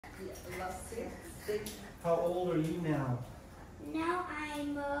Yeah, about 6. How old are you now? Now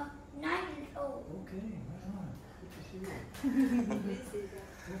I'm 9 years old. Okay, right on. Good to see you.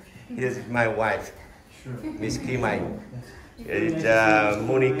 Okay. Here's my wife, Sure. Miss Kimai. Yes. It's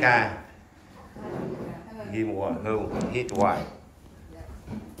Monica. His wife.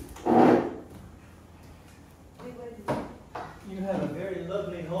 You have a very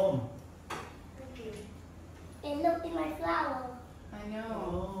lovely home. Thank you. And look at my flower. I know.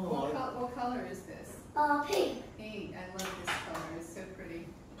 Oh. What color is this? Pink. Pink. I love this color. It's so pretty.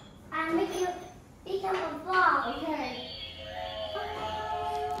 I'm making it become a flower. Okay.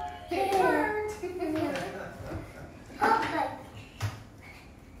 It hurt. Okay.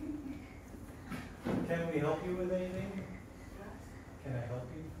 Can we help you with anything? Can I help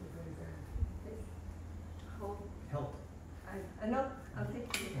you with anything? Help. No, I'll take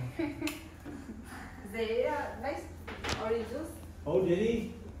you. They nice orange juice. Oh, did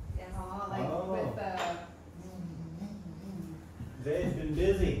he? Oh, like Oh. with Zay's been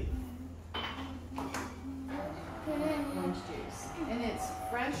busy. orange juice. And it's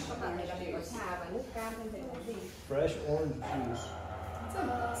fresh orange juice. Trà và nước cam thêm thể gì? Fresh orange juice.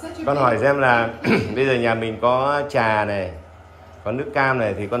 Such a Con hỏi big- xem là bây giờ nhà mình có trà này, có nước cam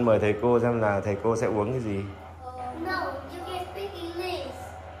này thì con mời thầy cô xem là thầy cô sẽ uống cái gì. No, you can speak English.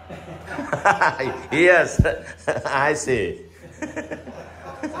 Yes, I see. So,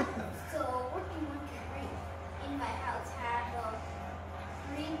 what do you want to drink? In my house, have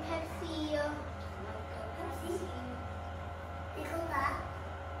green Pepsi, Pepsi. Because that,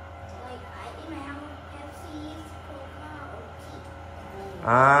 in my house, Pepsi, Coca, or tea.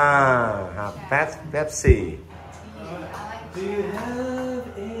 Have Pepsi. I like Do you have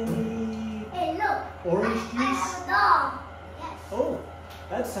any Hey, look. orange I juice? have a dog. Yes. Oh,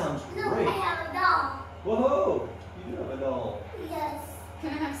 that sounds Look, great. I have a dog. Whoa, you do have a doll. Yes. Can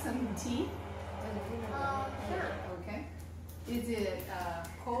I have some tea? Sure. Okay. Is it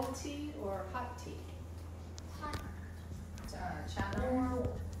cold tea or hot tea? Hot. Chana?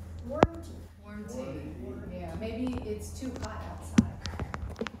 Warm tea. Warm tea. Yeah, maybe it's too hot outside.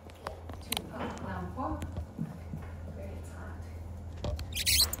 Too hot. Okay, it's hot.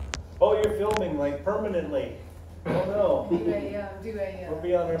 Oh, you're filming like permanently. Oh no. We'll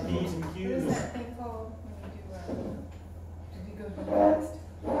be on our P's and What is Q's. that thing called when you do, did you go fast?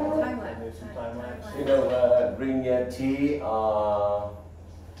 Time lapse. Do some time lapse. You know, bring tea or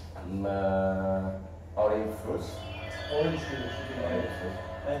orange fruits. Orange juice. You can have.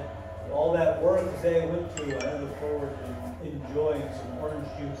 And all that work Zay went through, I look forward to enjoying some orange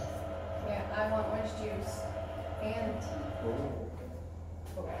juice. Yeah, I want orange juice and tea.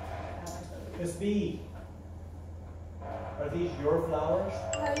 Oh. Okay. I like those. Miss B, are these your flowers?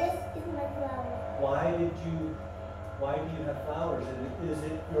 No, this is my flower. Why do you have flowers? Is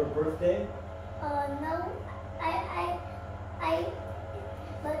it your birthday? No,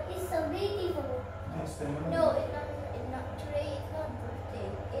 but it's so beautiful. Yes, they No, it's not today, it's not birthday,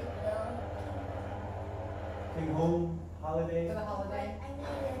 it's King Home holiday? For the holiday. I need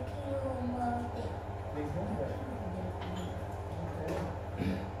a kingdom thing. King Home Day. Okay.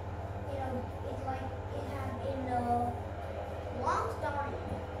 It's like it has in the long story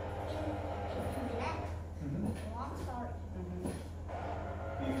in internet. Long story.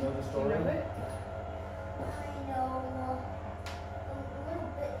 Do you know the Do you story? know it? I know a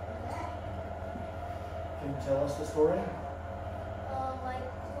little bit of that. Can you tell us the story? Like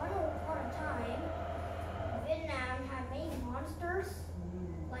once upon a time, Vietnam had many monsters,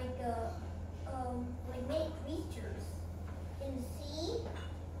 like many creatures in the sea,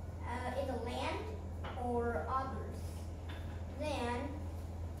 in the land, or others. Then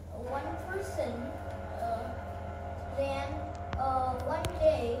one person, one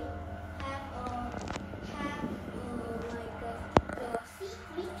day the sea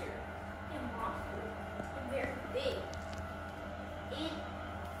creature, a monster, very big.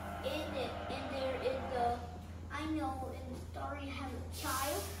 And there is I know in the story has a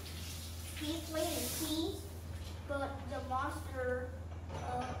child. He's playing in the sea, but the monster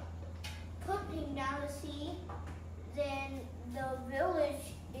put him down the sea. Then the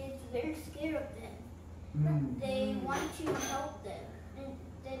village is very scared of them. They want to help them.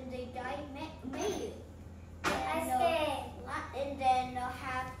 Then they die maybe. And then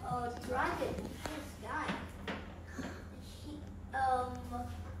have a dragon in the sky.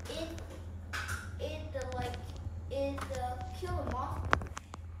 It kill a monster.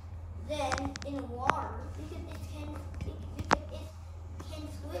 Then in the water, because it can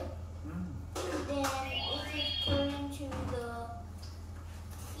swim. Then it is turned into the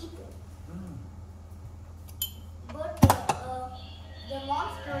people. But the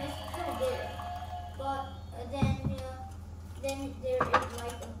monster I still did it. But then there is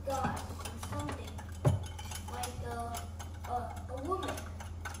like a god or something, like a woman.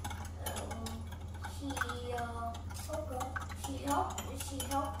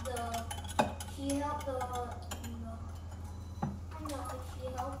 She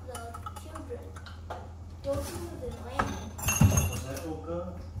helped the children go to the land. Was that Oka?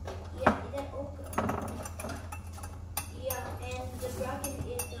 Yeah, that Oka. Yeah, and the dragon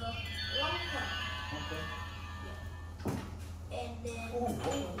is the long one. Okay. And then Oh,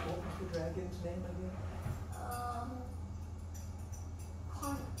 what was the dragon's name again? I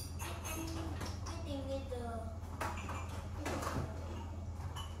think it's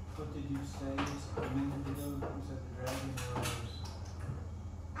What did you say a minute ago? You said the dragon was...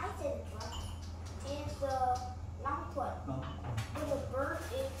 I said it right. It's the long one. No. But the bird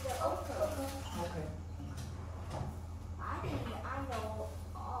is the Oka. Okay. I think I know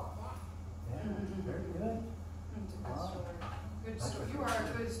all that. Yeah, very good. It's a good Wow. story. Good That's story. a You good are a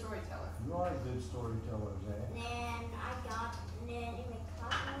story. good storyteller. You are a good storyteller, Zach. And then in my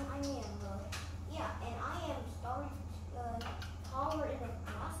classroom, I am, and I am taller in the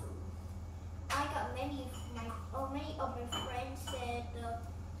classroom. I got many of my friends said,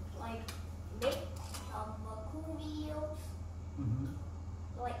 like, make cool videos, Mm-hmm.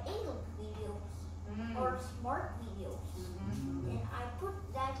 like English videos Mm. or smart videos. Mhm. And I put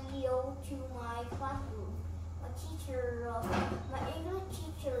that video to my classroom. My teacher, my English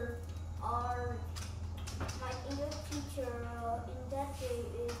teacher in that day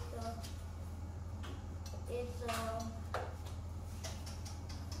is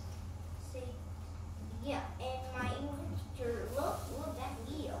say, yeah, and my English teacher loved that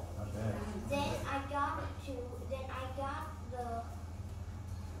video. Okay. Then I got the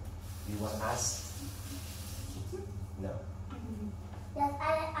You want us? No. yes,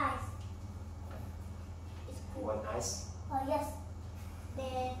 I like ice. It's You cool. want us? Oh yes.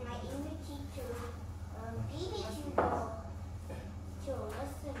 Then my English teacher gave me to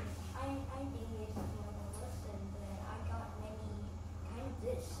listen. I think it's a lesson that I got many kind of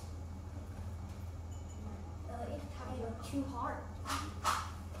this. It's kind of too hard.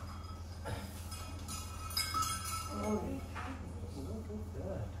 Well, good.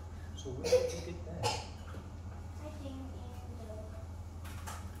 So where did you get that? I think in the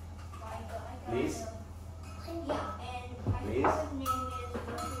like I got Please? yeah, and my Please? cousin's name is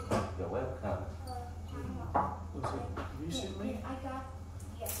You're welcome. Was it recently? I got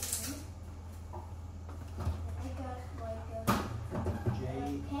yeah. I got like a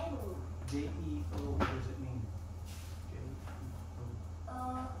kangaroo. J-E-O, what does it mean? J-E-O.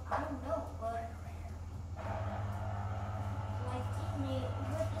 I don't know, but like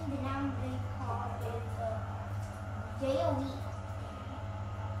what in the noun they call is J-O-E.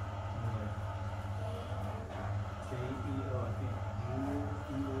 J-E-O, I think. Junior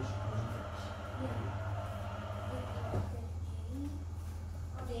English Olympics.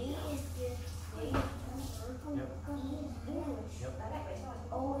 J is just J is Yep. English. Yep.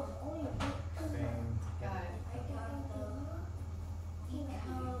 O is only Bang. Got it. I got the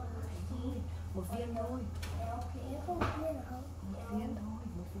Một viên thôi.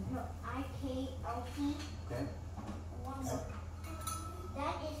 No, IKLP. Okay.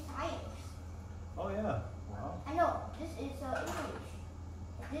 That is science. Oh, yeah. Wow. I know, this is English.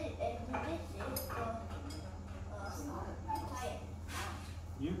 This is science.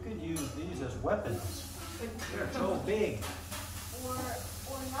 You could use these as weapons. They're so big. Or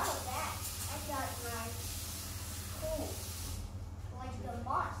not that. I got my cool, like the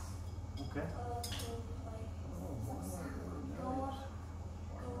moss. Okay.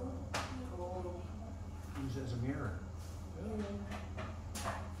 Use as a mirror.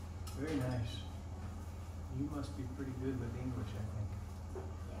 Very nice. You must be pretty good with English, I think.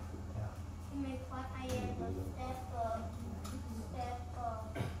 Yeah. In my class, I am a step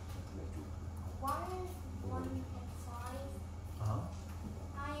 1, 1 and 5. Uh-huh.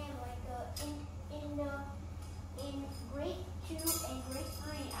 I am like in grade 2 and grade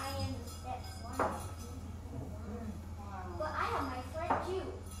 3. I am the step 1. But I have my friend too.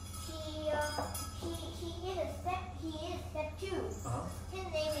 He is step 2. Uh-huh. His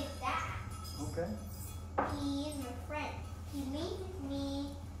name is Zach. Okay. He is my friend. He made with me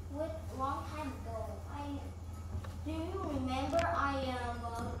with a long time ago. Do you remember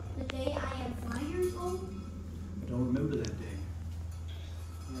the day I am 5 years old? Don't remember that day.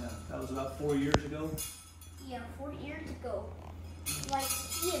 Yeah, that was about 4 years ago. Yeah, 4 years ago. Like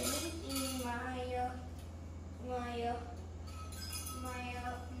he lived in my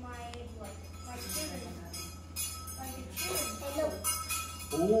children. Hello.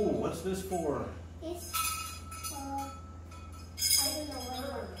 Oh, what's this for? It's I don't know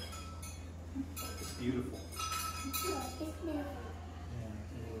what. It's beautiful. It's beautiful. Yeah,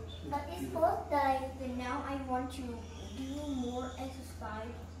 it is. But it's both that now I want to do more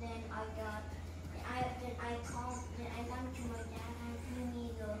exercise than I got. Then I went to my dad and he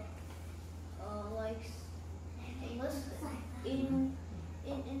me the like list in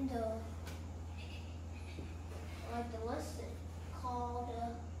the like the lesson called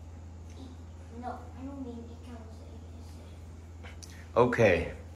no, I don't mean it counts. Okay.